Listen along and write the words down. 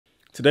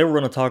Today we're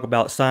going to talk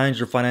about signs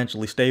you're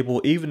financially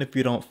stable even if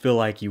you don't feel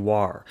like you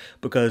are.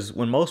 Because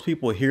when most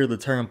people hear the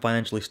term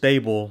financially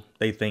stable,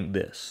 they think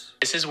this.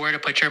 This is where to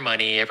put your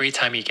money every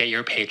time you get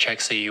your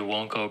paycheck so you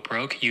won't go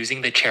broke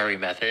using the cherry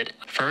method.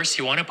 First,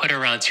 you want to put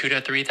around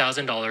 $2,000 to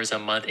 $3,000 a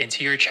month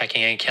into your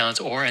checking accounts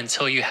or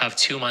until you have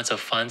 2 months of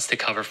funds to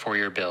cover for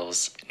your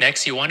bills.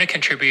 Next, you want to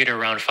contribute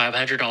around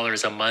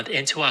 $500 a month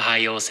into a high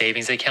yield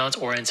savings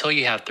account or until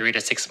you have 3 to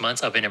 6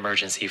 months of an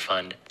emergency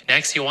fund.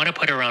 Next, you want to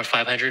put around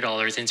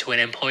 $500 into an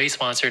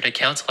employee-sponsored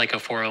account like a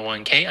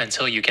 401k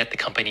until you get the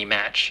company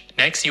match.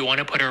 Next, you want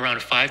to put around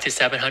 $500 to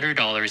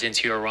 $700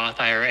 into your Roth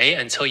IRA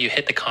until you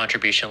hit the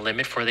contribution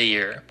limit for the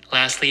year.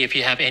 Lastly, if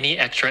you have any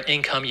extra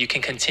income, you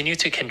can continue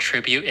to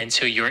contribute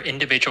into your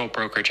individual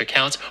brokerage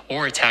accounts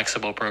or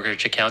taxable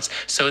brokerage accounts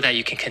so that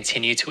you can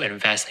continue to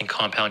invest and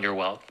compound your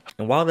wealth.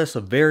 And while that's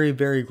a very,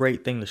 very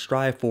great thing to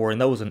strive for,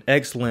 and that was an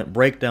excellent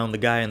breakdown the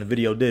guy in the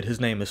video did, his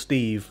name is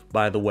Steve,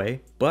 by the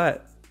way,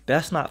 but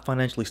that's not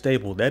financially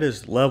stable. That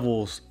is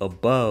levels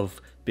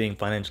above being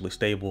financially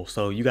stable.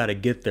 So you got to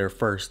get there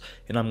first,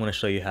 and I'm going to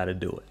show you how to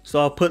do it. So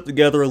I'll put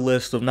together a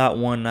list of not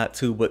one, not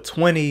two, but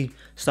 20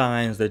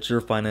 signs that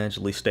you're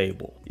financially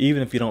stable,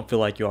 even if you don't feel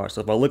like you are.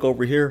 So if I look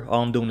over here,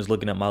 all I'm doing is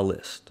looking at my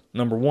list.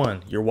 Number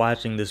one, you're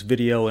watching this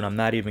video, and I'm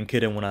not even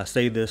kidding when I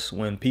say this,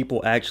 when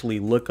people actually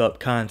look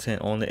up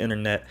content on the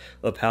internet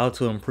of how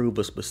to improve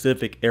a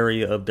specific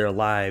area of their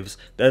lives,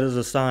 that is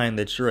a sign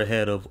that you're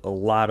ahead of a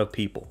lot of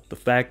people. The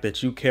fact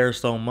that you care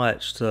so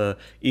much to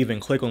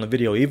even click on the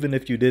video, even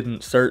if you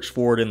didn't search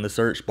for it in the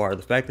search bar,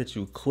 the fact that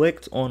you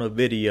clicked on a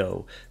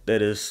video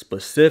that is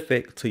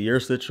specific to your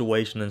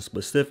situation and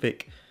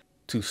specific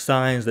to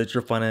signs that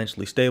you're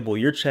financially stable,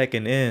 you're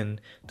checking in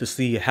to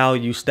see how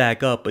you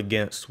stack up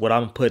against what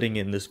I'm putting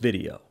in this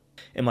video.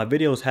 And my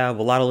videos have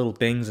a lot of little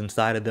things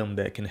inside of them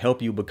that can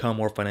help you become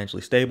more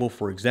financially stable.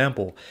 For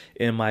example,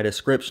 in my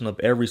description of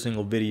every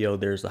single video,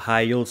 there's a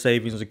high yield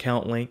savings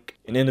account link,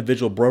 an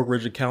individual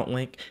brokerage account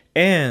link,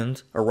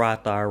 and a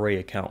Roth IRA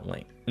account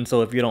link. And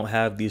so if you don't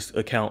have these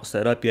accounts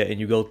set up yet and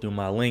you go through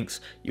my links,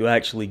 you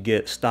actually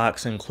get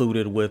stocks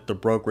included with the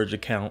brokerage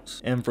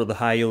accounts. And for the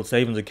high yield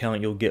savings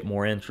account, you'll get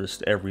more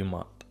interest every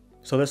month.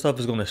 So that stuff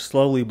is going to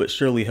slowly but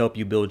surely help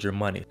you build your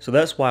money. So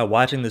that's why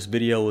watching this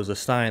video is a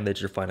sign that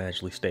you're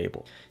financially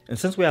stable. And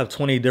since we have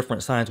 20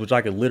 different signs, which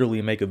I could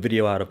literally make a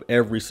video out of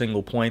every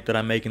single point that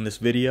I make in this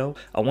video,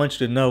 I want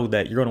you to know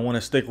that you're going to want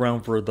to stick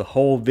around for the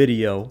whole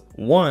video.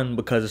 One,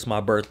 because it's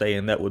my birthday,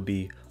 and that would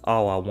be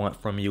all I want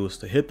from you is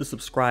to hit the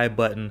subscribe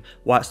button,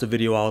 watch the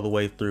video all the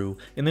way through,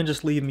 and then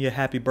just leave me a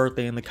happy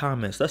birthday in the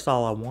comments. That's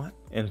all I want.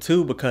 And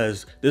two,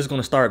 because this is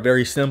going to start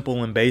very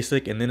simple and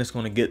basic, and then it's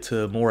going to get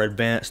to more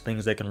advanced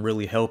things that can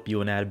really help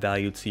you and add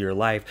value to your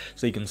life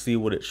so you can see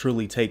what it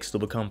truly takes to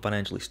become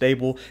financially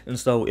stable. And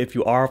so if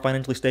you are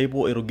financially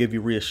stable, it'll give you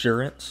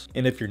reassurance.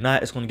 And if you're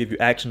not, it's going to give you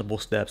actionable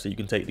steps that you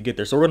can take to get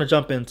there. So we're going to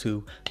jump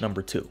into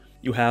number two.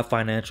 You have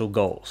financial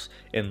goals.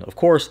 And of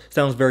course,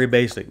 sounds very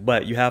basic,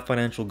 but you have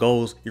financial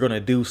goals. You're going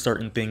to do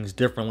certain things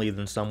differently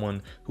than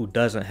someone who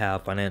doesn't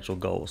have financial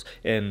goals.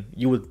 And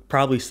you would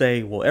probably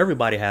say, well,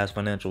 everybody has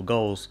financial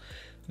goals.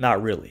 Not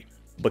really.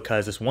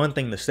 Because it's one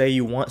thing to say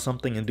you want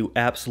something and do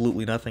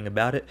absolutely nothing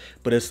about it,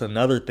 but it's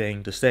another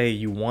thing to say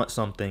you want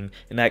something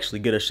and actually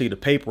get a sheet of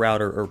paper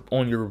out or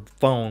on your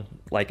phone,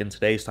 like in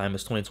today's time,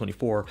 it's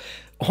 2024,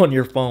 on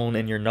your phone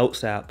and your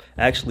notes app,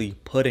 actually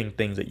putting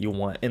things that you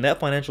want. And that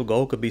financial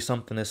goal could be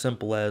something as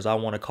simple as I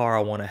want a car,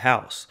 I want a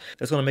house.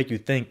 That's going to make you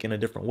think in a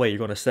different way. You're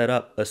going to set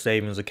up a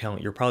savings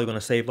account. You're probably going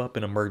to save up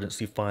an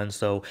emergency fund.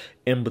 So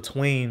in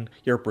between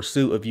your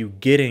pursuit of you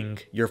getting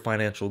your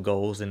financial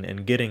goals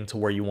and getting to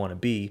where you want to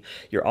be,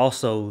 you're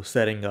also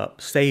setting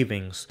up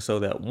savings so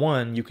that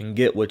one, you can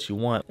get what you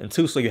want, and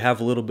two, so you have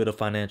a little bit of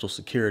financial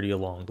security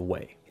along the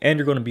way. And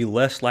you're going to be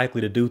less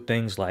likely to do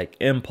things like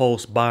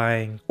impulse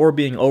buying or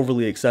being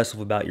overly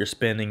excessive about your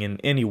spending in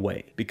any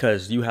way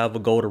because you have a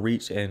goal to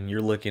reach and you're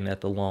looking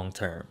at the long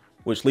term.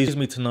 Which leads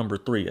me to number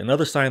three.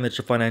 Another sign that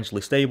you're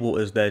financially stable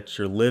is that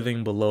you're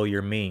living below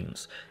your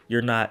means.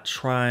 You're not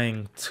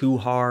trying too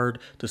hard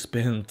to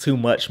spend too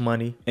much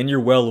money, and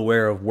you're well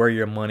aware of where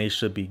your money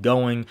should be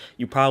going.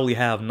 You probably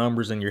have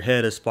numbers in your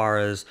head as far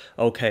as,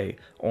 okay,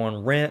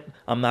 on rent,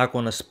 I'm not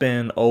going to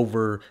spend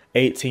over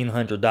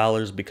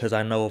 $1,800 because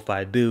I know if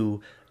I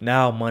do,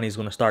 now money's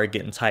going to start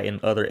getting tight in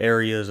other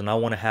areas, and I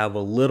want to have a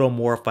little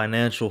more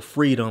financial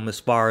freedom as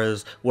far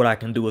as what I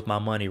can do with my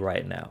money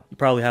right now. You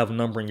probably have a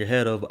number in your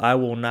head of, I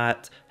will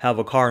not have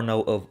a car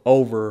note of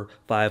over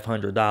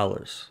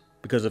 $500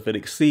 because if it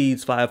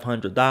exceeds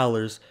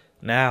 $500,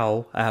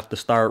 now I have to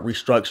start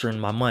restructuring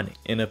my money.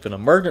 And if an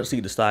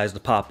emergency decides to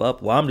pop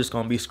up, well, I'm just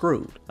going to be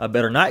screwed. I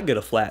better not get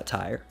a flat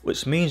tire,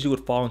 which means you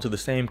would fall into the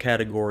same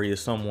category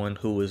as someone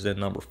who is in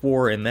number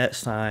four. And that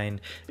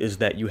sign is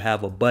that you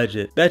have a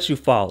budget that you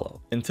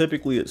follow. And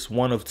typically it's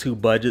one of two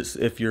budgets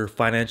if you're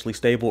financially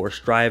stable or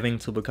striving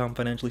to become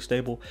financially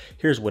stable.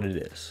 Here's what it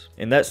is.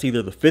 And that's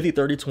either the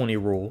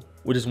 50-30-20 rule,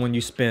 which is when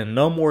you spend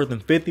no more than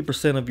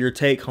 50% of your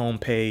take-home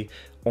pay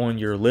on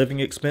your living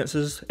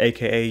expenses,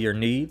 aka your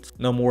needs.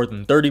 No more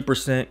than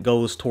 30%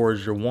 goes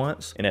towards your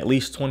wants, and at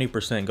least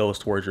 20% goes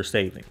towards your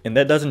saving. And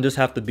that doesn't just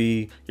have to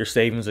be your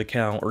savings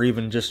account or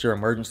even just your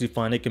emergency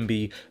fund. It can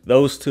be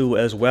those two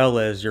as well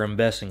as your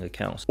investing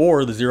accounts.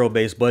 Or the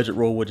zero-based budget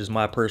rule, which is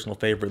my personal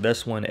favorite.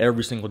 That's when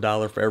every single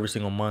dollar for every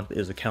single month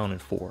is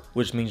accounted for,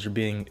 which means you're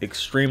being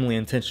extremely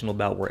intentional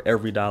about where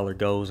every dollar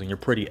goes, and you're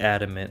pretty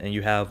adamant, and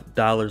you have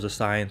dollars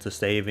assigned to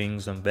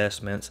savings,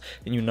 investments,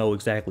 and you know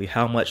exactly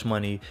how much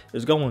money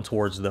is going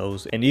towards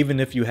those. And even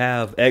if you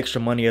have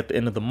extra money at the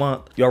end of the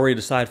month, you already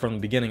decide from the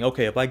beginning,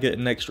 okay, if I get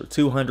an extra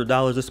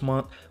 $200 this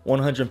month,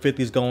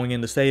 150 is going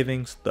into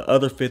savings, the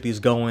other 50 is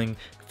going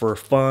for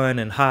fun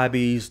and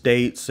hobbies,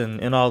 dates,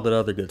 and all that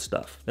other good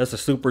stuff. That's a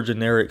super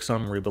generic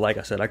summary, but like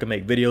I said, I can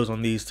make videos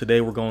on these.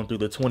 Today we're going through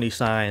the 20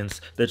 signs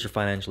that you're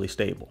financially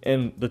stable.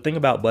 And the thing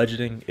about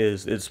budgeting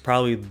is it's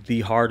probably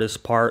the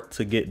hardest part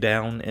to get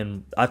down,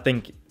 and I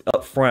think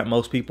up front,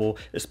 most people,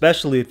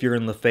 especially if you're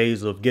in the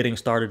phase of getting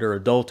started or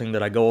adulting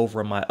that I go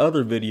over in my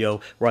other video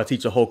where I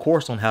teach a whole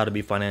course on how to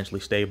be financially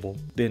stable,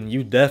 then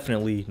you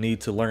definitely need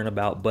to learn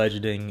about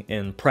budgeting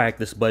and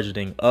practice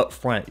budgeting up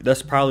front.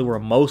 That's probably where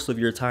most of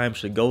your time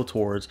should go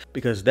towards,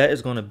 because that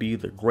is going to be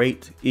the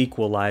great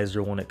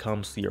equalizer when it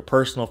comes to your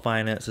personal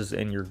finances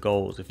and your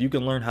goals. If you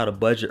can learn how to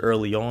budget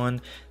early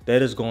on,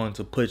 that is going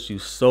to put you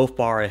so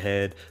far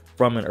ahead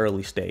from an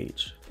early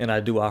stage. And I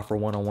do offer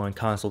one-on-one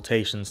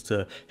consultations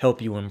to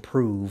help you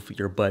improve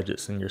your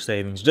budgets and your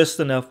savings. Just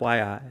an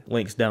FYI,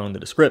 links down in the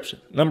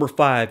description. Number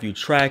 5, you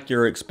track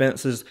your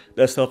expenses.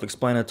 That's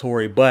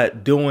self-explanatory,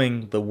 but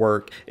doing the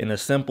work, and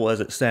as simple as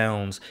it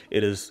sounds,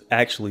 it is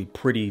actually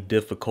pretty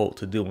difficult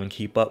to do and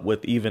keep up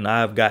with. Even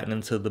I've gotten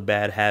into the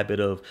bad habit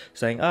of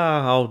saying,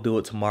 I'll do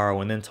it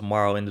tomorrow, and then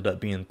tomorrow ended up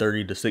being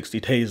 30 to 60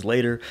 days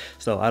later.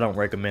 So I don't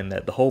recommend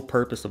that. The whole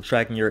purpose of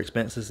tracking your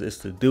expenses is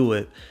to do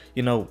it,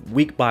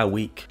 week by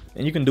week.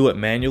 And you can do it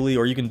manually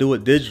or you can do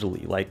it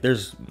digitally. Like,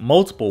 there's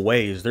multiple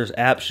ways. There's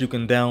apps you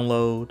can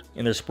download,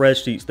 and there's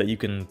spreadsheets that you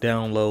can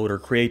download or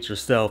create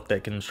yourself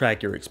that can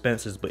track your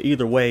expenses. But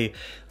either way,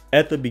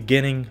 at the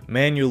beginning,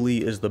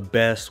 manually is the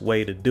best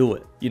way to do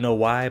it. You know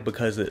why?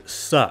 Because it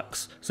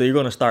sucks. So you're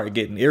going to start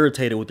getting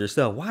irritated with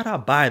yourself. Why did I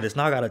buy this?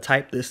 Now I got to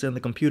type this in the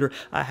computer.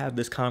 I have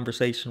this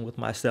conversation with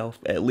myself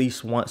at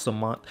least once a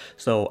month.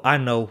 So I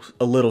know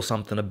a little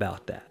something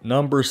about that.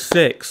 Number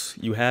 6,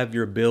 you have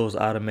your bills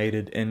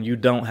automated and you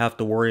don't have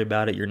to worry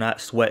about it. You're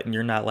not sweating.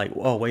 You're not like,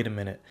 oh, wait a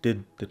minute.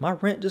 Did my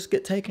rent just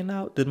get taken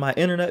out? Did my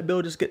internet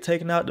bill just get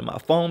taken out? Did my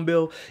phone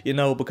bill?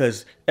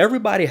 Because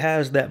everybody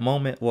has that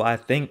moment. Well, I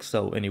think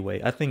so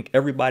anyway. I think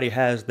everybody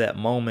has that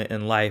moment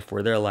in life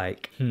where they're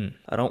like,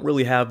 I don't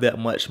really have that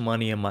much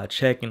money in my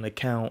checking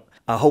account.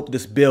 I hope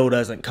this bill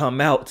doesn't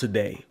come out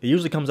today. It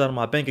usually comes out of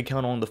my bank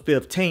account on the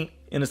 15th,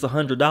 and it's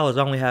 $100.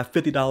 I only have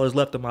 $50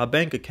 left in my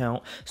bank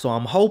account, so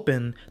I'm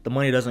hoping the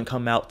money doesn't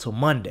come out till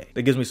Monday.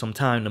 That gives me some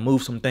time to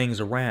move some things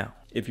around.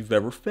 If you've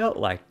ever felt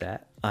like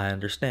that, I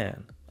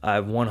understand.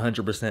 I've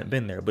 100%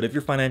 been there. But if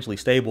you're financially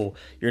stable,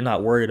 you're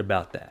not worried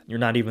about that. You're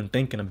not even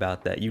thinking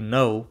about that. You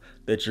know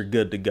that you're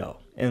good to go.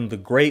 And the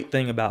great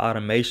thing about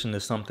automation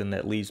is something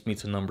that leads me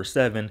to number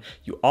 7.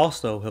 You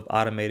also have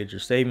automated your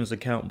savings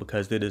account,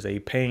 because it is a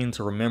pain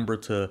to remember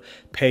to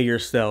pay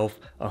yourself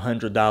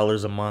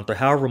 $100 a month or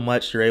however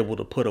much you're able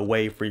to put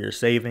away for your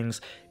savings.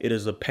 It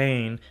is a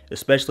pain,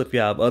 especially if you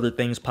have other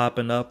things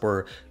popping up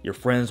or your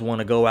friends want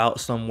to go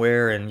out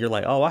somewhere and you're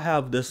like, oh, I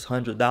have this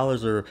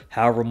 $100 or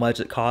however much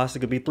it costs. It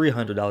could be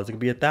 $300, it could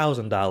be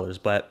 $1,000,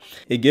 but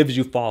it gives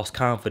you false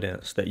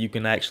confidence that you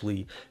can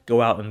actually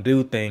go out and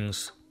do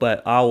things.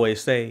 But I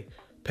always say,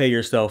 pay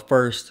yourself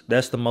first.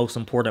 That's the most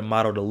important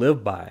motto to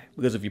live by,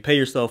 because if you pay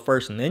yourself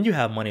first and then you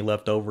have money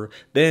left over,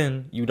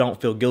 then you don't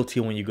feel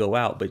guilty when you go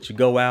out. But you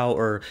go out,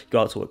 or you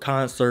go out to a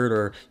concert,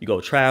 or you go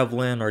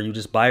traveling, or you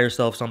just buy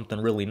yourself something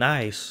really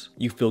nice,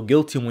 you feel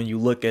guilty when you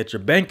look at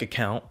your bank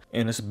account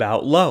and it's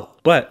about low.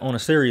 But on a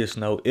serious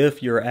note,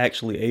 if you're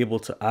actually able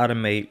to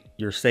automate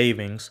your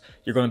savings,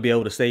 you're going to be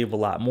able to save a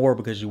lot more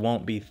because you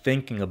won't be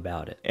thinking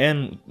about it.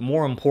 And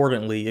more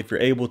importantly, if you're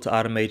able to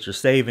automate your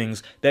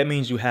savings, that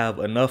means you have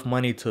enough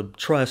money to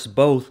trust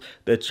both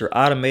that you're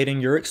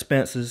automating your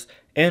expenses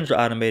and you're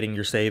automating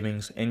your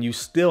savings, and you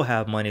still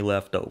have money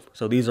left over.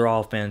 So these are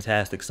all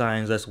fantastic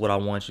signs. That's what I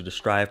want you to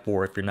strive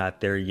for if you're not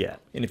there yet.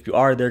 And if you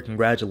are there,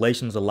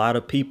 congratulations. A lot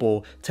of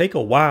people take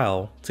a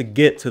while to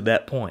get to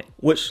that point,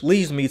 which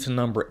leads me to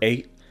number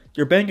 8.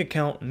 Your bank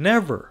account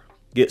never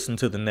gets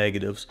into the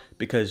negatives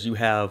because you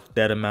have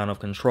that amount of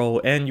control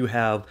and you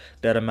have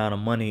that amount of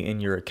money in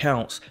your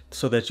accounts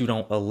so that you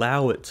don't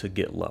allow it to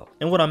get low.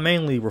 And what I'm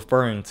mainly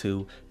referring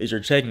to is your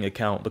checking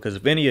account, because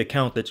if any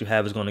account that you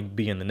have is going to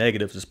be in the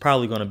negatives, it's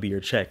probably going to be your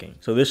checking.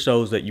 So this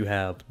shows that you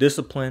have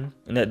discipline,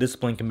 and that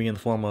discipline can be in the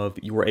form of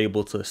you were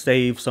able to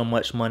save so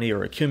much money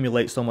or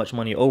accumulate so much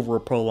money over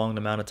a prolonged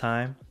amount of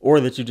time, or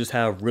that you just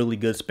have really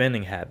good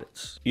spending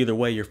habits. Either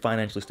way, you're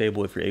financially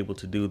stable if you're able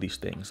to do these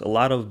things. A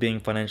lot of being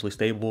financially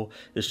stable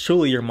is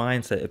truly your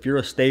mindset. If you're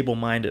a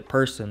stable-minded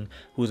person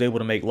who's able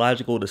to make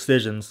logical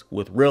decisions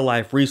with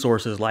real-life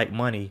resources like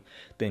money,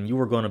 then you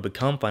are going to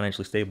become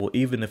financially stable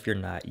even if you're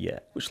not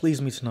yet. Which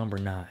leads me to number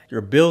 9.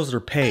 Your bills are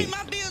paid. Hey,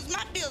 my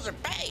bills are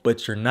paid.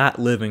 But you're not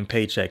living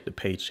paycheck to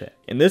paycheck.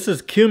 And this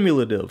is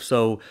cumulative,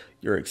 so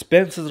your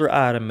expenses are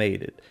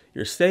automated,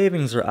 your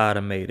savings are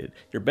automated,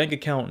 your bank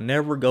account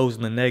never goes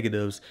in the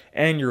negatives,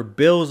 and your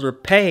bills are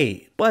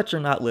paid, but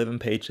you're not living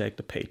paycheck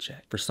to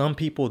paycheck. For some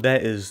people,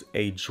 that is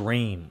a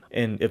dream.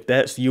 And if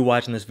that's you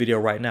watching this video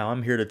right now,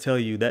 I'm here to tell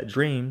you that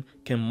dream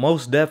can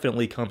most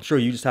definitely come true.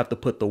 You just have to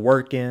put the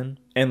work in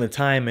and the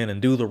time in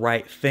and do the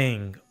right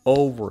thing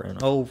over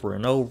and over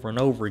and over and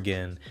over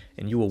again,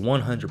 and you will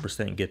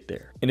 100% get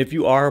there. And if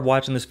you are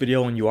watching this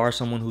video and you are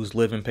someone who's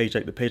living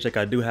paycheck to paycheck,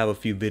 I do have a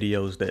few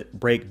videos that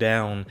break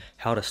down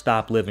how to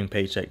stop living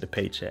paycheck to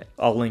paycheck.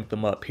 I'll link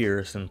them up here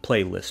in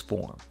playlist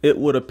form. It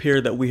would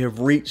appear that we have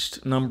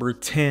reached number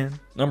 10.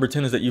 Number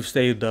 10 is that you've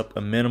saved up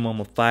a minimum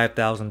of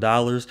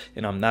 $5,000,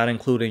 and I'm not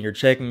including your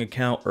checking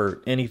account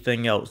or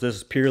anything else. This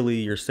is purely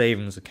your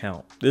savings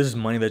account. This is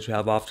money that you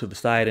have off to the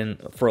side, and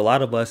for a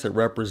lot of us, it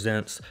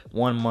represents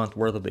 1 month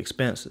worth of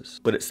expenses.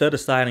 But it's set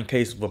aside in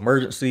case of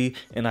emergency,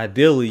 and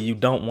ideally, you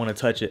don't want to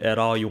touch it at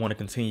all. You want to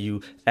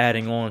continue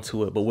adding on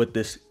to it. But what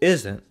this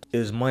isn't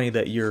is money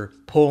that you're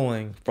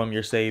pulling from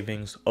your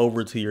savings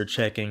over to your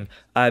checking.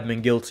 I've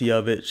been guilty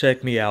of it.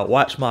 Check me out.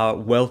 Watch my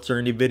wealth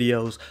journey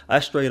videos. I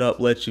straight up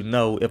let you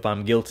know if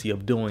I'm guilty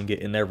of doing it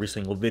in every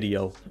single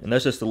video. And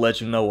that's just to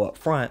let you know up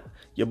front,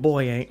 your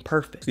boy ain't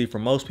perfect. See, for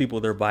most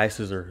people, their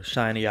vices are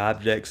shiny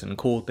objects and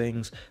cool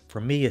things. For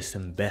me, it's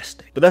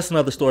investing. But that's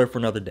another story for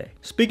another day.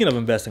 Speaking of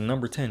investing,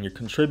 number 10, you're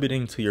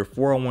contributing to your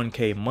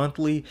 401k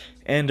monthly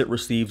and it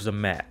receives a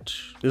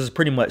match. This is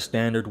pretty much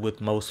standard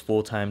with most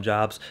full-time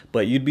jobs,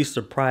 but you'd be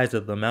surprised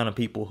at the amount of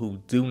people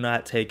who do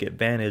not take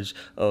advantage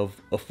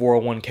of a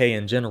 401k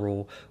in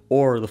general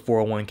or the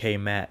 401k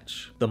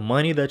match. The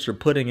money that you're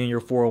putting in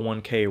your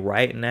 401k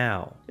right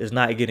now is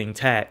not getting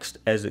taxed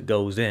as it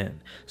goes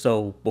in.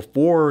 So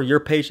before your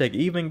paycheck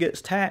even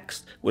gets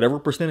taxed, whatever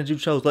percentage you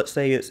chose, let's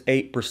say it's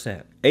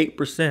 8%.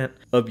 8%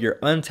 of your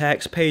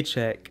untaxed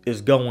paycheck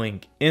is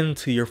going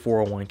into your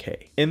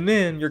 401k. And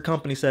then your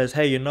company says,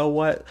 hey, you know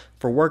what?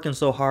 For working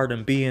so hard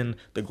and being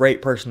the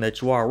great person that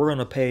you are, we're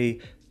gonna pay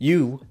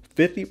you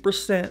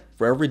 50%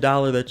 for every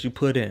dollar that you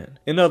put in.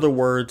 In other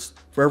words,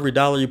 for every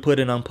dollar you put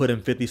in, I'm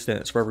putting 50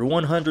 cents. For every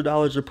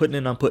 $100 you're putting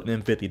in, I'm putting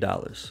in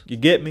 $50. You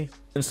get me?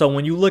 And so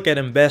when you look at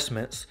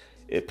investments,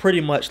 it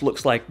pretty much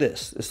looks like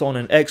this. It's on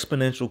an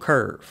exponential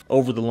curve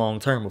over the long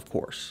term, of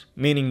course,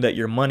 meaning that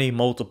your money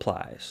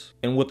multiplies.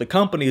 And what the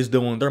company is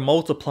doing, they're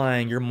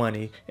multiplying your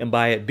money, and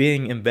by it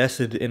being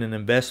invested in an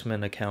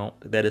investment account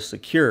that is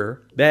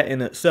secure, that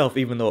in itself,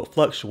 even though it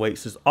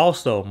fluctuates, is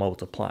also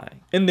multiplying.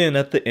 And then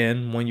at the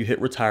end, when you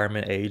hit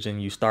retirement age and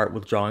you start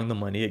withdrawing the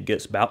money, it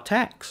gets about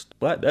taxed.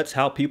 But that's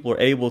how people are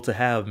able to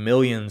have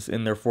millions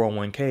in their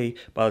 401k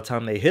by the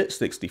time they hit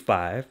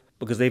 65.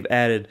 Because they've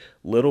added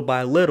little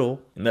by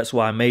little, and that's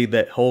why I made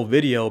that whole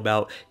video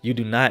about you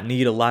do not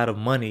need a lot of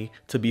money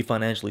to be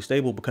financially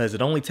stable, because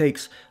it only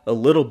takes a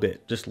little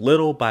bit, just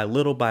little by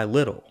little by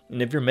little.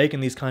 And if you're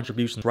making these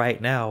contributions right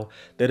now,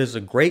 that is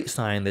a great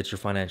sign that you're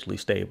financially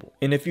stable.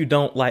 And if you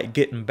don't like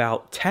getting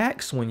about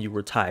taxed when you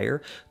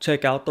retire,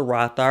 check out the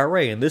Roth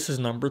IRA, and this is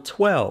number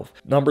 12.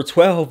 Number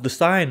 12, the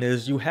sign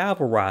is you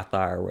have a Roth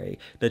IRA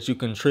that you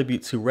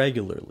contribute to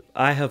regularly.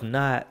 I have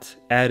not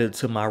added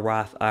to my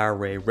Roth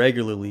IRA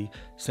regularly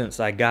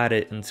since I got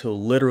it until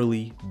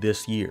literally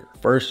this year.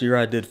 First year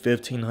I did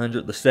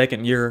 $1,500. The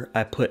second year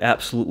I put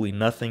absolutely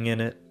nothing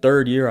in it.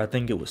 Third year I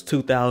think it was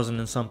 $2,000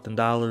 and something.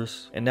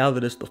 And now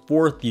that it's the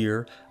fourth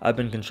year, I've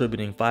been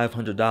contributing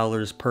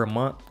 $500 per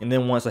month. And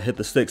then once I hit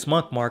the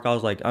 6-month mark, I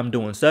was like, I'm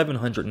doing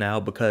 $700 now,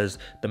 because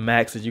the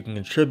max that you can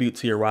contribute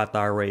to your Roth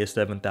IRA is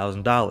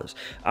 $7,000.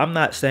 I'm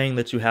not saying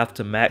that you have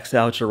to max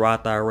out your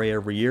Roth IRA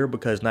every year,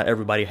 because not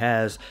everybody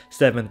has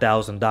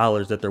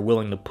 $7,000 that they're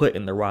willing to put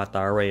in the Roth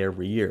IRA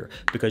every year,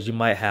 because you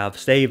might have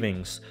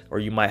savings or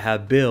you might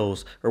have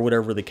bills or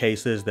whatever the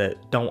case is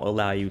that don't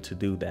allow you to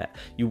do that.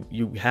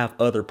 You have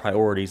other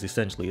priorities,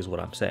 essentially, is what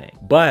I'm saying.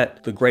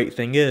 But the great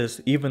thing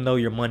is, even though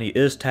your money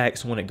is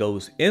taxed when it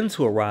goes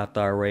into a Roth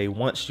IRA,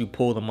 once you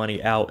pull the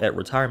money out at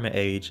retirement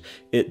age,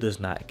 it does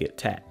not get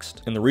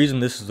taxed. And the reason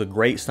this is a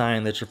great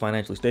sign that you're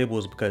financially stable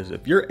is because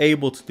if you're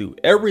able to do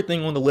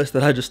everything on the list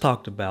that I just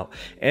talked about,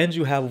 and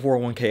you have a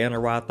 401k and a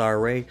Roth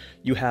IRA,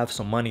 you have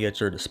some money at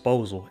your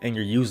disposal and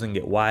you're using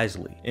it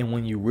wisely. And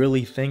when you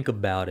really think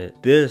about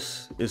it,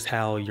 this is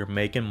how you're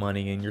making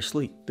money in your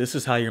sleep. This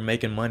is how you're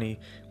making money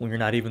when you're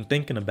not even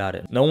thinking about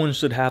it. No one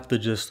should have to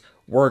just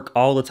work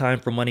all the time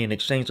for money and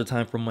exchange the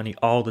time for money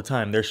all the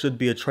time. There should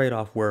be a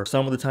trade-off where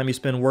some of the time you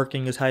spend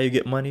working is how you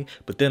get money,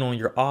 but then on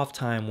your off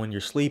time, when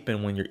you're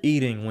sleeping, when you're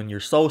eating, when you're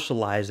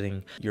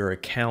socializing, your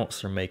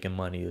accounts are making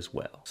money as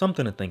well.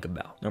 Something to think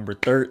about. Number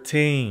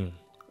 13,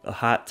 a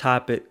hot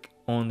topic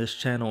on this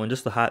channel and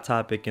just a hot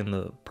topic in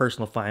the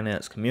personal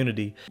finance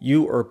community,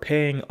 you are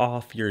paying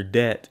off your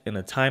debt in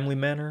a timely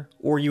manner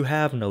or you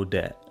have no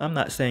debt. I'm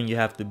not saying you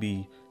have to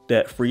be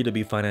debt-free to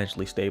be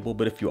financially stable,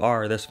 but if you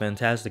are, that's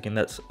fantastic, and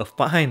that's a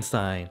fine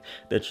sign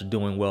that you're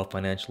doing well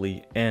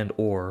financially and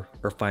or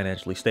are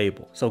financially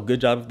stable. So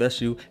good job if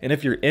that's you. And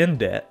if you're in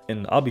debt,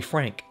 and I'll be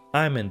frank,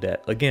 I'm in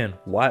debt. Again,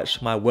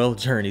 watch my Wealth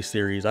Journey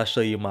series. I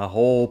show you my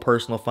whole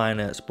personal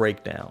finance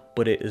breakdown,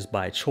 but it is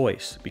by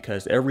choice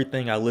because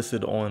everything I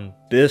listed on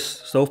this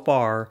so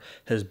far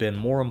has been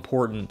more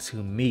important to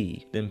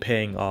me than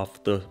paying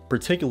off the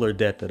particular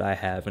debt that I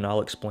have, and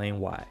I'll explain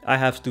why. I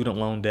have student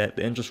loan debt.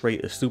 The interest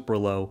rate is super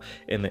low,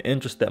 and the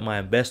interest that my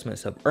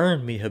investments have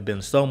earned me have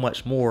been so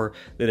much more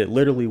that it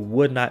literally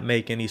would not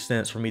make any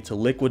sense for me to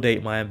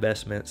liquidate my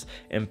investments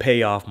and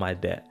pay off my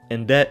debt.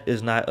 And debt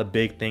is not a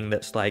big thing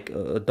that's like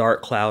a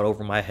dark cloud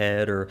over my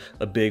head or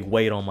a big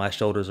weight on my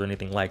shoulders or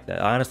anything like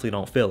that. I honestly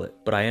don't feel it,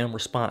 but I am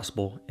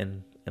responsible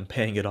and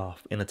paying it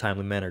off in a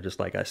timely manner, just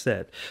like I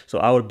said. So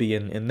I would be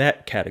in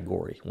that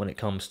category when it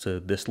comes to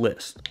this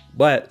list.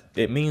 But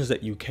it means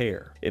that you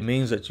care. It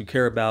means that you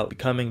care about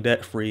becoming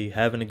debt-free,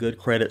 having a good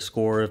credit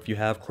score if you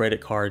have credit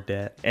card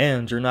debt,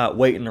 and you're not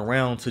waiting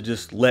around to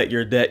just let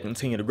your debt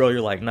continue to grow.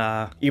 You're like,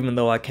 nah, even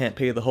though I can't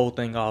pay the whole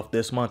thing off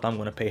this month, I'm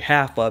going to pay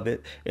half of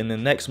it, and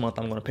then next month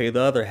I'm going to pay the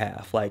other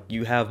half. Like,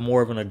 you have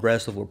more of an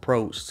aggressive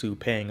approach to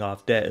paying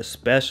off debt,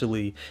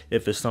 especially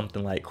if it's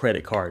something like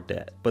credit card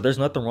debt. But there's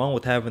nothing wrong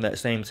with having that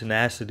same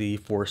tenacity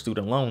for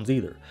student loans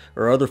either,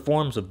 or other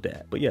forms of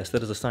debt. But yes,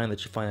 that is a sign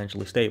that you're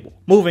financially stable.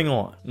 Moving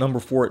on,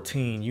 number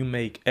 14, you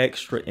make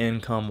extra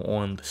income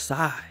on the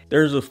side.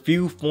 There's a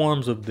few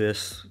forms of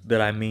this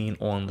that I mean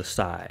on the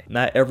side.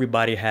 Not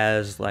everybody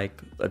has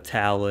like a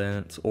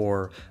talent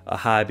or a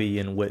hobby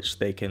in which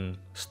they can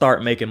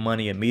start making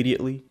money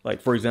immediately.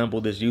 Like, for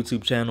example, this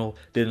YouTube channel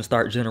didn't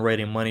start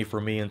generating money for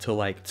me until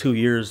like 2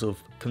 years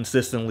of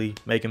consistently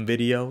making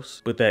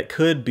videos, but that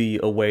could be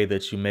a way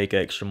that you make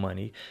extra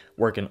money.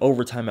 Working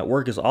overtime at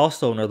work is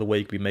also another way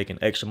you could be making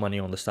extra money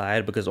on the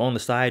side, because on the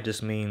side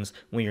just means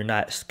when you're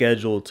not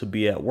scheduled to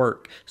be at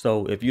work.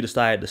 So if you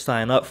decide to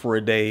sign up for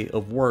a day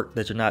of work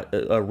that you're not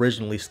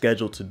originally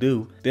scheduled to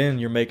do, then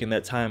you're making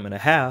that time and a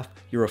half.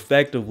 You're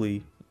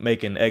effectively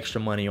making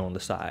extra money on the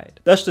side.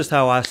 That's just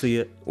how I see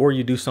it. Or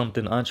you do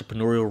something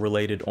entrepreneurial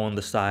related on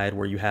the side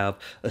where you have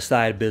a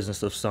side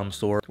business of some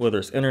sort, whether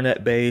it's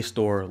internet based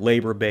or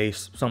labor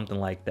based, something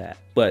like that.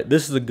 But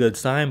this is a good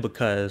sign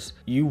because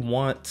you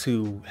want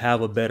to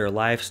have a better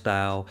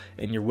lifestyle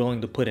and you're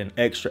willing to put in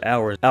extra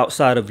hours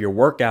outside of your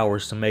work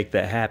hours to make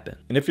that happen.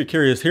 And if you're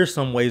curious, here's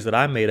some ways that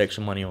I made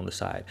extra money on the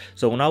side.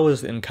 So when I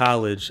was in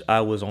college,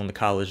 I was on the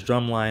college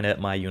drum line at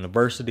my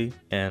university,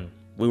 and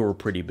we were a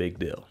pretty big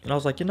deal. And I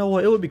was like, you know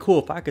what, it would be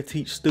cool if I could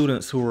teach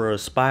students who are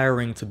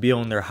aspiring to be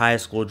on their high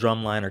school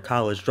drumline or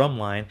college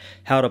drumline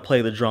how to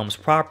play the drums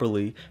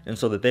properly, and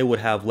so that they would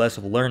have less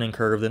of a learning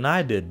curve than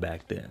I did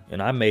back then.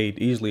 And I made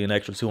easily an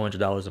extra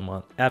 $200 a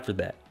month after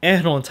that.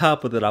 And on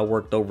top of it, I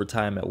worked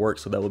overtime at work,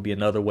 so that would be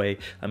another way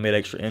I made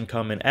extra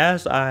income. And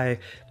as I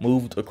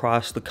moved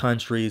across the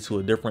country to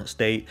a different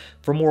state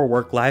for more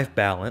work-life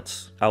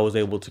balance, I was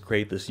able to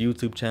create this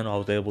YouTube channel. I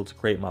was able to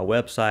create my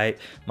website,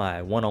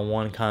 my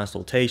one-on-one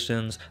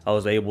consultations. I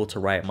was able to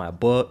write my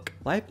book.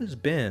 Life has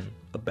been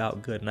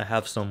about good, and I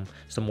have some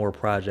more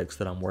projects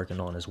that I'm working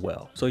on as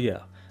well. So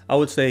yeah, I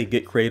would say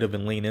get creative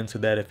and lean into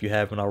that if you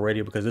haven't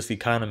already, because this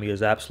economy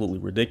is absolutely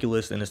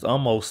ridiculous, and it's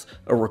almost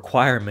a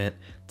requirement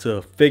to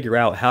figure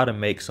out how to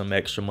make some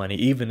extra money.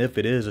 Even if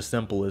it is as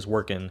simple as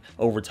working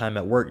overtime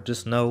at work,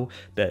 just know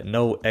that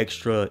no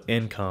extra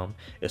income,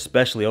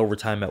 especially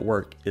overtime at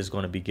work, is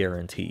going to be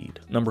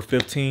guaranteed. Number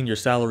 15, your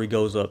salary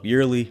goes up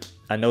yearly.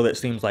 I know that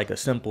seems like a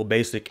simple,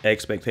 basic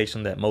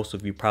expectation that most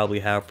of you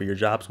probably have for your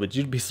jobs, but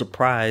you'd be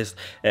surprised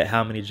at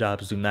how many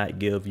jobs do not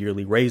give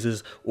yearly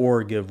raises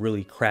or give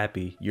really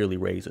crappy yearly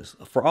raises.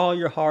 For all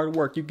your hard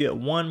work, you get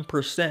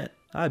 1%.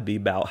 I'd be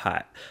about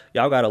hot.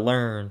 Y'all got to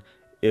learn,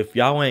 if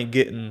y'all ain't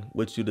getting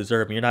what you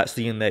deserve and you're not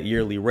seeing that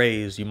yearly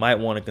raise, you might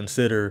want to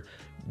consider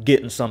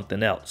getting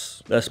something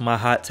else. That's my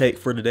hot take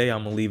for today.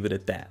 I'm gonna leave it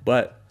at that.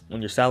 But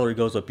when your salary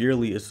goes up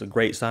yearly, it's a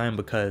great sign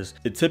because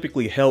it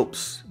typically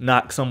helps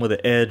knock some of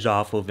the edge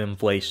off of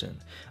inflation.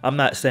 I'm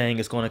not saying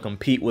it's going to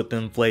compete with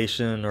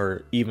inflation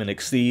or even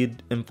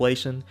exceed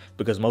inflation,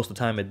 because most of the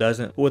time it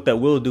doesn't. But what that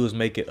will do is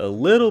make it a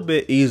little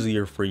bit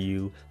easier for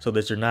you so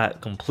that you're not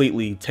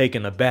completely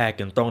taken aback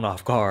and thrown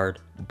off guard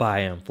by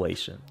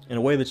inflation. In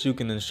a way that you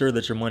can ensure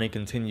that your money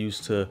continues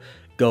to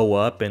go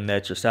up and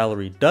that your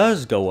salary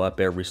does go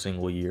up every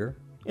single year.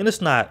 And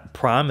it's not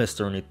promised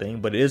or anything,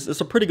 but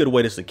it's a pretty good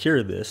way to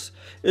secure this,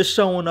 is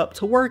showing up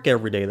to work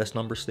every day. That's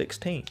number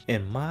 16.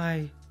 And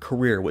my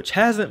career, which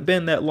hasn't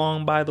been that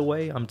long, by the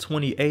way. I'm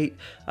 28.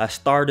 I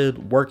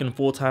started working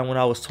full-time when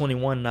I was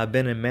 21, and I've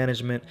been in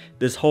management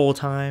this whole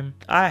time.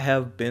 I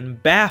have been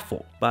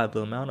baffled by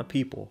the amount of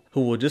people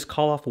who will just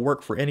call off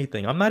work for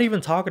anything. I'm not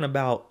even talking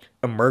about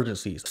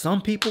emergencies.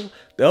 Some people,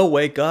 they'll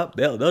wake up,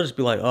 they'll just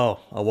be like, oh,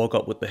 I woke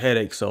up with the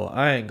headache, so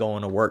I ain't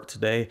going to work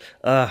today.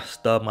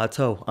 Stubbed my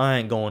toe. I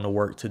ain't going to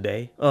work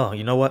today. Oh,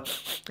 you know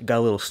what? Got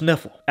a little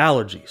sniffle.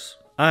 Allergies.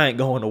 I ain't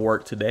going to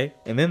work today.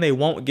 And then they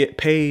won't get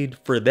paid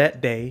for that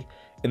day,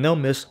 and they'll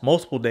miss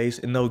multiple days,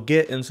 and they'll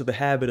get into the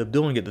habit of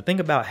doing it. The thing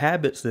about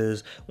habits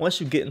is,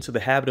 once you get into the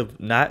habit of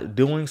not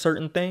doing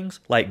certain things,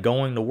 like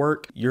going to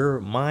work, your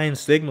mind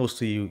signals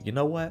to you, you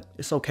know what?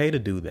 It's okay to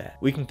do that.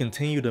 We can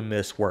continue to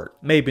miss work.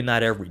 Maybe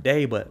not every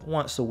day, but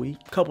once a week,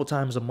 a couple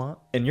times a month.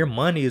 And your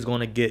money is going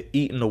to get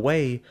eaten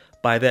away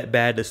by that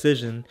bad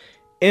decision,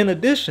 in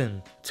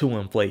addition to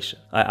inflation.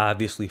 I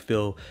obviously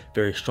feel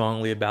very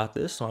strongly about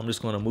this, so I'm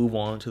just going to move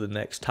on to the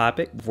next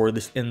topic before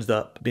this ends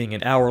up being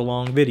an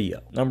hour-long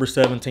video. Number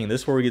 17,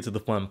 this is where we get to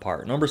the fun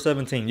part. Number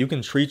 17, you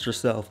can treat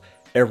yourself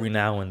every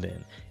now and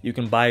then. You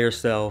can buy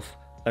yourself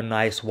a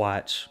nice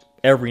watch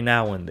every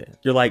now and then.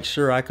 You're like,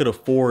 sure, I could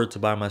afford to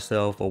buy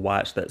myself a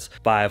watch that's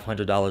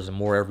 $500 or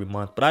more every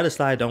month, but I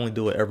decide to only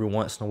do it every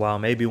once in a while,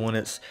 maybe when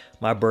it's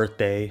my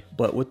birthday.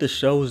 But what this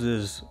shows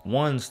is,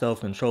 one,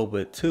 self-control,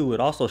 but two, it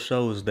also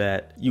shows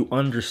that you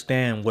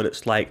understand what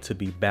it's like to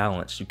be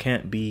balanced. You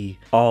can't be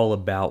all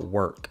about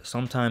work.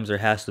 Sometimes there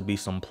has to be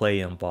some play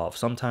involved.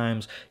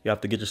 Sometimes you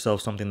have to get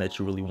yourself something that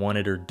you really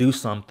wanted, or do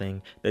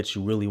something that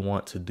you really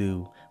want to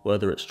do,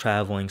 whether it's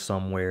traveling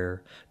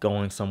somewhere,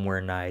 going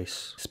somewhere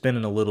nice,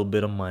 spending a little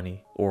bit of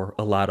money or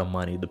a lot of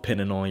money,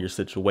 depending on your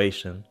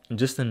situation, and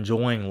just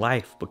enjoying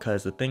life.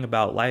 Because the thing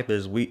about life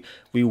is we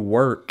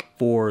work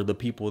for the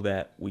people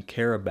that we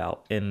care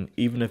about. And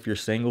even if you're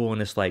single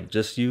and it's like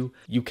just you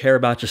care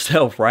about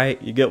yourself,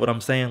 right? You get what I'm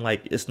saying?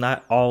 Like, it's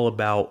not all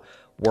about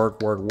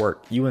work, work,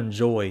 work. You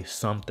enjoy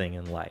something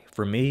in life.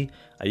 For me,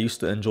 I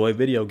used to enjoy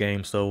video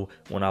games, so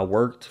when I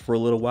worked for a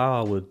little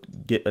while, I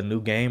would get a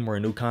new game or a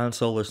new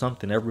console or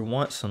something every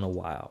once in a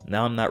while.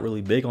 Now I'm not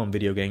really big on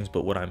video games,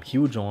 but what I'm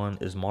huge on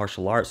is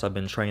martial arts. I've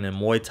been training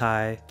Muay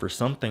Thai for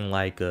something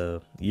like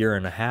a year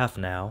and a half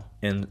now,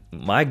 and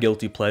my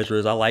guilty pleasure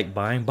is I like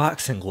buying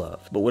boxing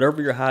gloves. But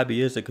whatever your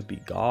hobby is, it could be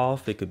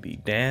golf, it could be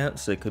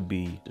dance, it could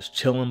be just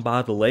chilling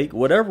by the lake,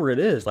 whatever it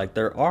is, like,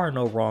 there are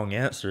no wrong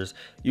answers.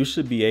 You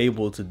should be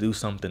able to do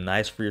something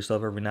nice for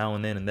yourself every now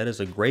and then, and that is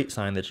a great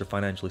sign that you're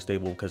financially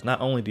stable, because not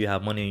only do you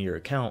have money in your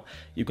account,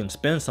 you can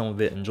spend some of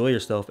it, enjoy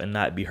yourself, and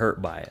not be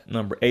hurt by it.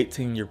 Number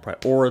 18, you're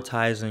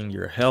prioritizing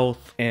your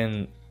health,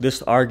 and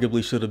this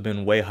arguably should have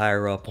been way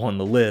higher up on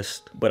the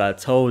list, but I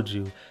told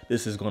you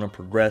this is going to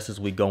progress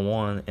as we go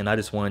on, and I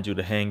just wanted you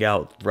to hang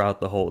out throughout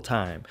the whole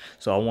time.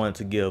 So I wanted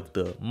to give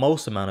the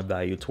most amount of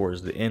value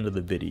towards the end of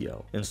the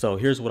video. And so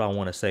here's what I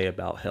want to say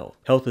about health.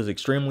 Health is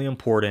extremely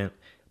important.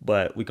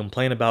 But we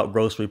complain about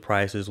grocery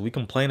prices. We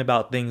complain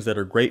about things that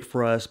are great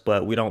for us,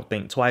 but we don't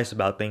think twice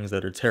about things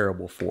that are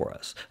terrible for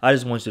us. I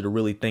just want you to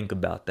really think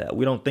about that.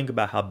 We don't think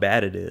about how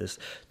bad it is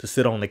to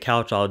sit on the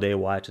couch all day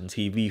watching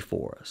TV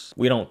for us.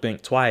 We don't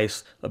think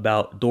twice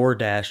about door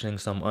dashing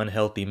some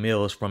unhealthy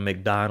meals from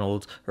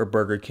McDonald's or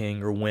Burger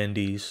King or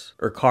Wendy's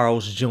or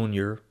Carl's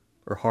Jr.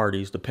 or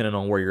Hardee's, depending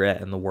on where you're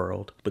at in the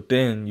world. But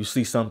then you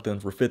see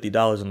something for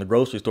 $50 in the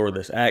grocery store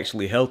that's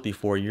actually healthy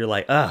for you. You're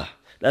like,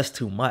 that's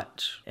too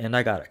much, and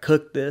I gotta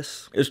cook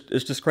this.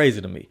 It's just crazy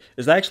to me.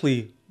 It's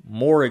actually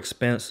more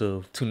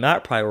expensive to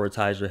not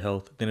prioritize your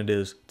health than it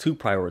is to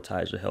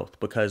prioritize your health,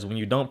 because when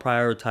you don't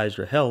prioritize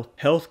your health,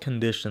 health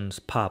conditions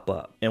pop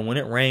up, and when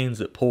it rains,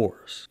 it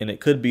pours. And it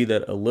could be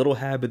that a little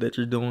habit that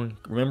you're doing.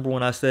 Remember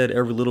when I said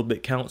every little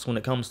bit counts when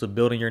it comes to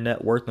building your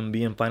net worth and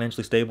being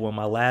financially stable in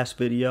my last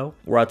video,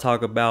 where I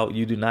talk about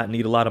you do not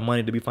need a lot of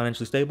money to be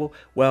financially stable?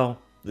 Well,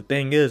 the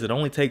thing is, it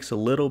only takes a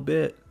little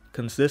bit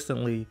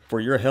consistently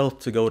for your health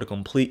to go to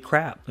complete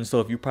crap. And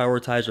so if you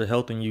prioritize your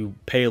health and you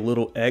pay a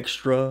little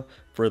extra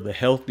for the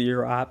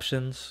healthier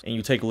options, and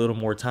you take a little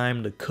more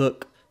time to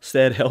cook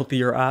said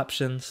healthier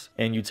options,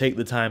 and you take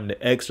the time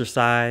to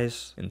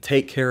exercise and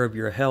take care of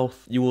your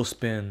health, you will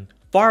spend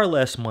far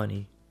less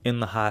money in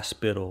the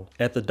hospital,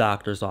 at the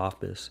doctor's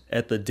office,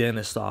 at the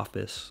dentist's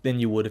office, than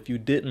you would if you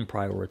didn't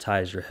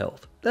prioritize your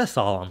health. That's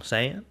all I'm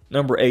saying.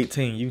 Number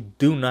 18, you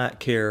do not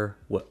care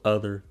what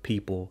other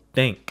people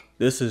think.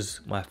 This is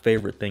my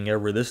favorite thing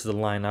ever. This is a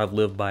line I've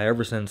lived by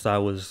ever since I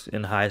was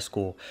in high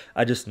school.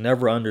 I just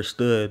never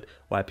understood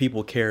why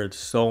people cared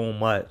so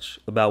much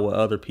about what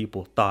other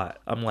people thought.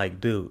 I'm like,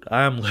 dude,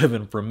 I am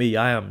living for me.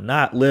 I am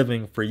not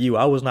living for you.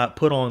 I was not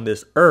put on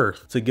this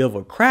earth to give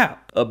a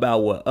crap about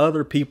what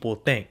other people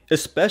think,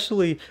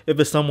 especially if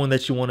it's someone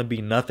that you want to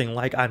be nothing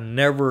like. I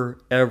never,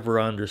 ever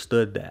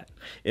understood that.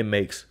 It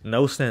makes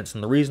no sense.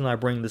 And the reason I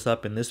bring this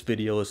up in this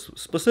video is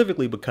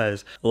specifically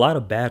because a lot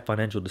of bad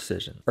financial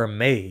decisions are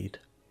made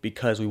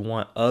because we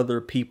want other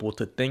people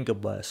to think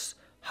of us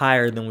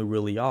higher than we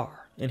really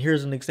are. And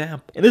here's an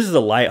example. And this is a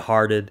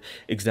lighthearted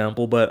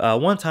example,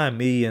 but one time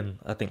me and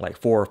I think like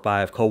 4 or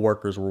 5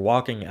 coworkers were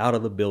walking out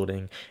of the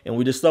building, and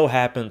we just so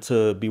happened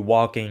to be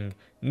walking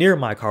near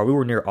my car. We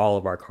were near all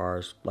of our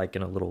cars, like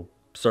in a little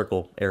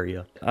circle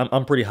area.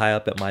 I'm pretty high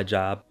up at my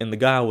job, and the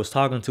guy I was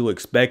talking to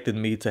expected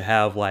me to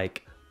have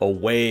like a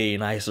way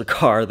nicer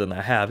car than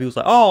I have. He was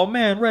like, "Oh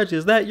man, Reggie,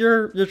 is that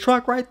your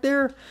truck right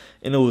there?"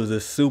 And it was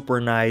this super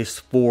nice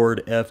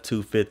Ford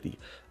F-250.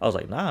 I was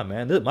like, "Nah,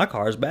 man, my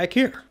car is back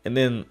here." And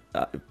then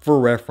for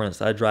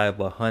reference, I drive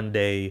a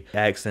Hyundai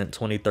Accent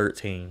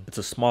 2013. It's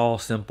a small,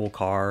 simple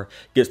car,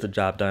 gets the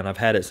job done. I've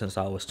had it since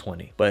I was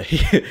 20. But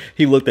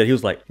he looked at it, he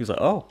was like,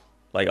 "Oh."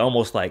 Like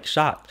almost like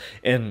shocked.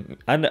 And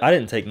I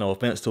didn't take no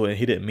offense to it, and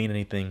he didn't mean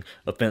anything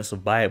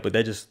offensive by it, but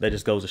that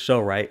just goes to show,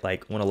 right?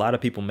 Like when a lot of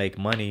people make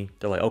money,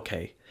 they're like,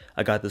 okay,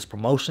 I got this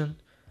promotion,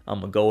 I'm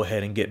gonna go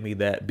ahead and get me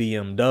that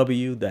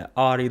BMW, that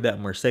Audi,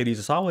 that Mercedes.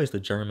 It's always the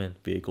German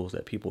vehicles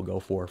that people go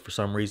for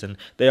some reason.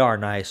 They are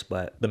nice,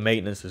 but the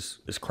maintenance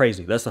is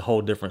crazy. That's a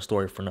whole different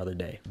story for another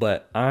day.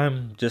 But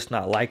I'm just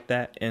not like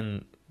that,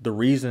 and the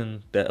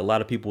reason that a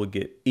lot of people would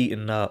get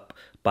eaten up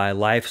by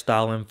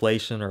lifestyle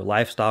inflation or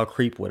lifestyle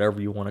creep,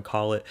 whatever you want to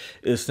call it,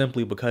 is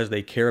simply because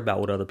they care about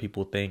what other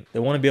people think. They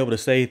want to be able to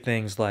say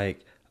things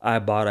like, I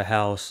bought a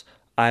house,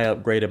 I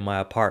upgraded my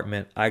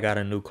apartment, I got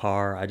a new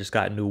car, I just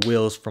got new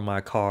wheels for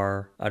my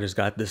car, I just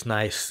got this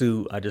nice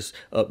suit, I just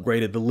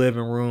upgraded the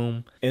living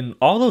room. And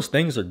all those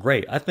things are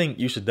great. I think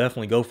you should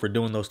definitely go for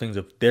doing those things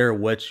if they're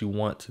what you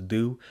want to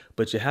do,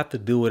 but you have to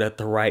do it at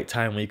the right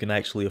time when you can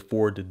actually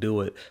afford to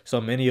do it.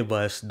 So many of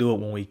us do it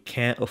when we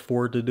can't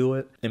afford to do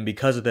it, and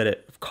because of that,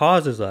 it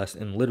causes us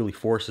and literally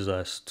forces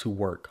us to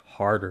work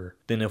harder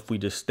than if we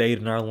just stayed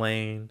in our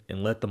lane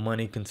and let the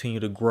money continue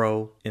to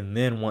grow. And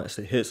then once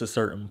it hits a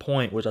certain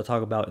point, which I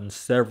talk about in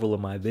several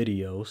of my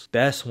videos,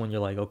 that's when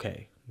you're like,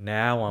 okay,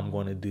 now I'm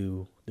going to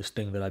do this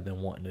thing that I've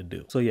been wanting to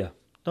do. So yeah,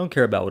 don't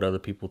care about what other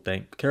people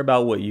think. Care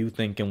about what you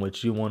think and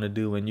what you want to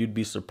do, and you'd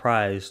be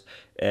surprised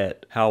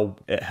at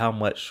how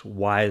much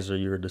wiser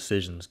your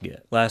decisions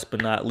get. Last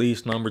but not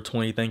least, number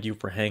 20, thank you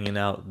for hanging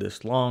out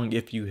this long.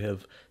 If you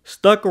have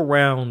stuck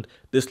around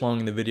this long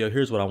in the video,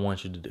 here's what I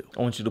want you to do.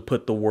 I want you to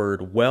put the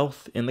word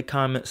wealth in the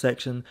comment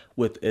section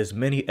with as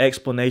many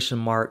exclamation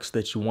marks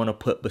that you want to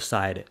put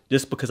beside it,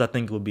 just because I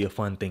think it would be a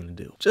fun thing to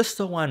do, just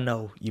so I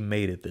know you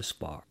made it this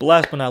far. But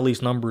last but not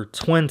least, number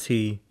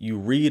 20, you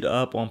read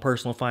up on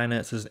personal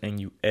finances and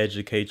you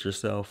educate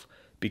yourself,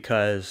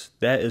 because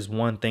that is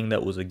one thing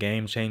that was a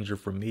game changer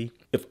for me.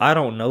 If I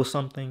don't know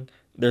something,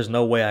 there's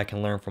no way I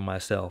can learn from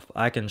myself.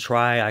 I can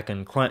try, I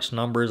can crunch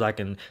numbers, I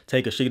can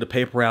take a sheet of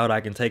paper out,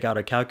 I can take out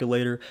a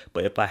calculator,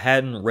 but if I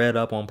hadn't read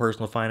up on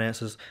personal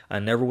finances, I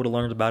never would have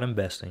learned about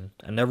investing.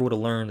 I never would have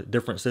learned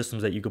different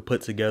systems that you could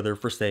put together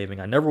for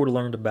saving. I never would have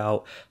learned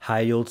about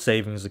high yield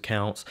savings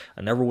accounts.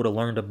 I never would have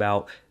learned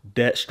about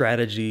debt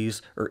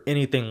strategies or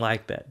anything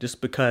like that, just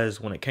because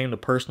when it came to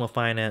personal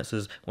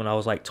finances, when I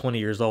was like 20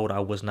 years old, I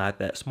was not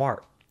that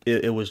smart.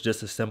 It was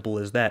just as simple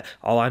as that.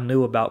 All I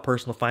knew about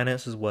personal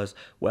finances was,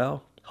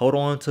 well, hold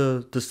on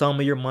to some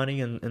of your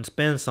money and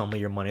spend some of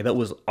your money. That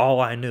was all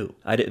I knew.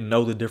 I didn't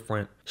know the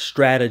different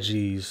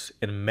strategies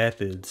and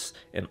methods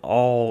and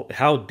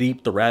how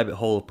deep the rabbit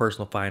hole of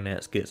personal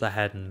finance gets. I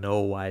had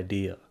no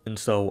idea. And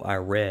so I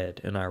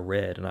read and I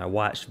read and I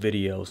watched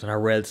videos and I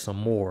read some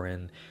more,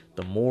 and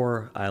the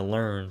more I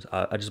learned,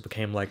 I just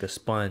became like a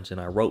sponge,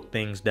 and I wrote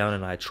things down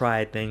and I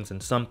tried things,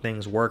 and some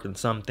things worked and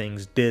some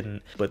things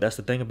didn't. But that's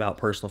the thing about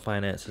personal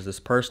finances,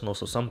 it's personal,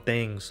 so some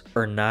things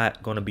are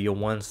not going to be a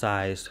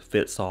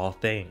one-size-fits-all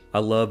thing. I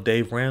love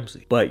Dave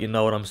Ramsey, but you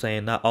know what I'm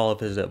saying, not all of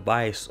his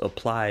advice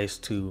applies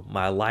to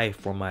my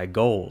life or my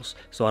goals,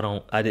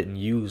 so I didn't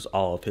use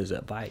all of his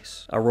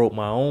advice. I wrote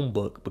my own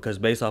book because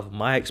based off of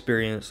my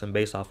experience and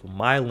based off of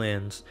my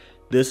lens,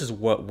 this is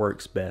what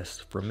works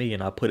best for me,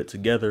 and I put it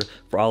together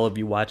for all of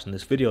you watching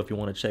this video. If you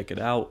want to check it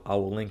out, I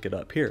will link it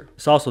up here.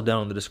 It's also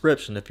down in the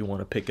description if you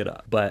want to pick it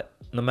up. But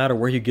no matter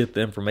where you get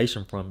the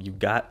information from, you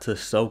got to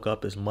soak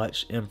up as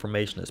much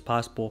information as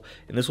possible,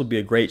 and this would be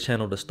a great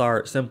channel to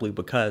start simply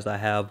because I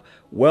have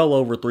well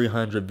over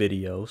 300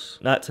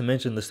 videos, not to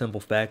mention the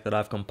simple fact that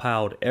I've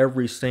compiled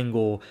every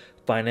single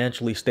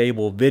financially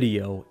stable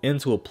video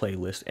into a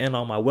playlist, and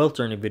all my wealth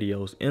journey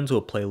videos into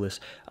a playlist.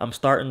 I'm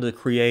starting to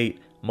create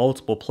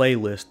multiple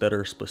playlists that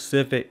are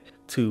specific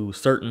to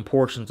certain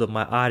portions of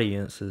my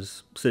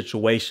audience's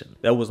situation.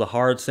 That was a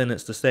hard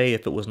sentence to say.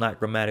 If it was not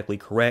grammatically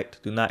correct,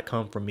 do not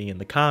come for me in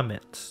the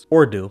comments.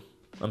 Or do.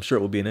 I'm sure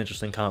it will be an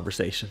interesting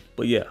conversation.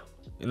 But yeah,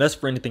 and that's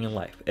for anything in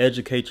life.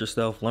 Educate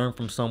yourself, learn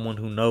from someone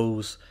who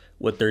knows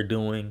what they're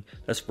doing.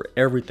 That's for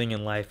everything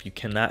in life. You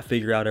cannot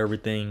figure out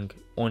everything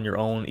on your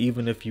own.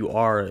 Even if you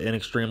are an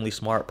extremely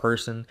smart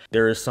person,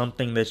 there is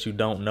something that you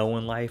don't know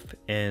in life,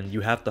 and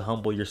you have to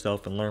humble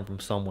yourself and learn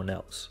from someone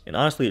else. And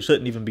honestly, it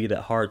shouldn't even be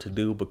that hard to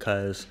do,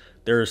 because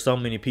there are so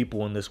many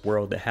people in this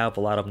world that have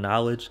a lot of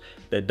knowledge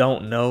that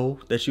don't know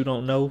that you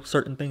don't know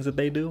certain things that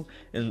they do,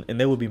 and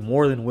they would be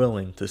more than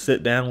willing to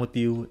sit down with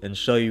you and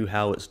show you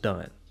how it's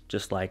done,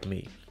 just like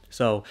me.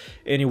 So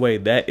anyway,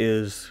 that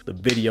is the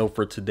video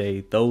for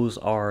today. Those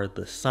are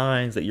the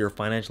signs that you're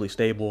financially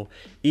stable,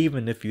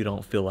 even if you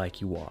don't feel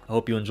like you are. I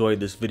hope you enjoyed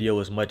this video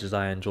as much as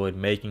I enjoyed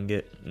making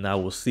it, and I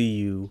will see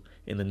you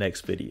in the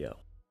next video.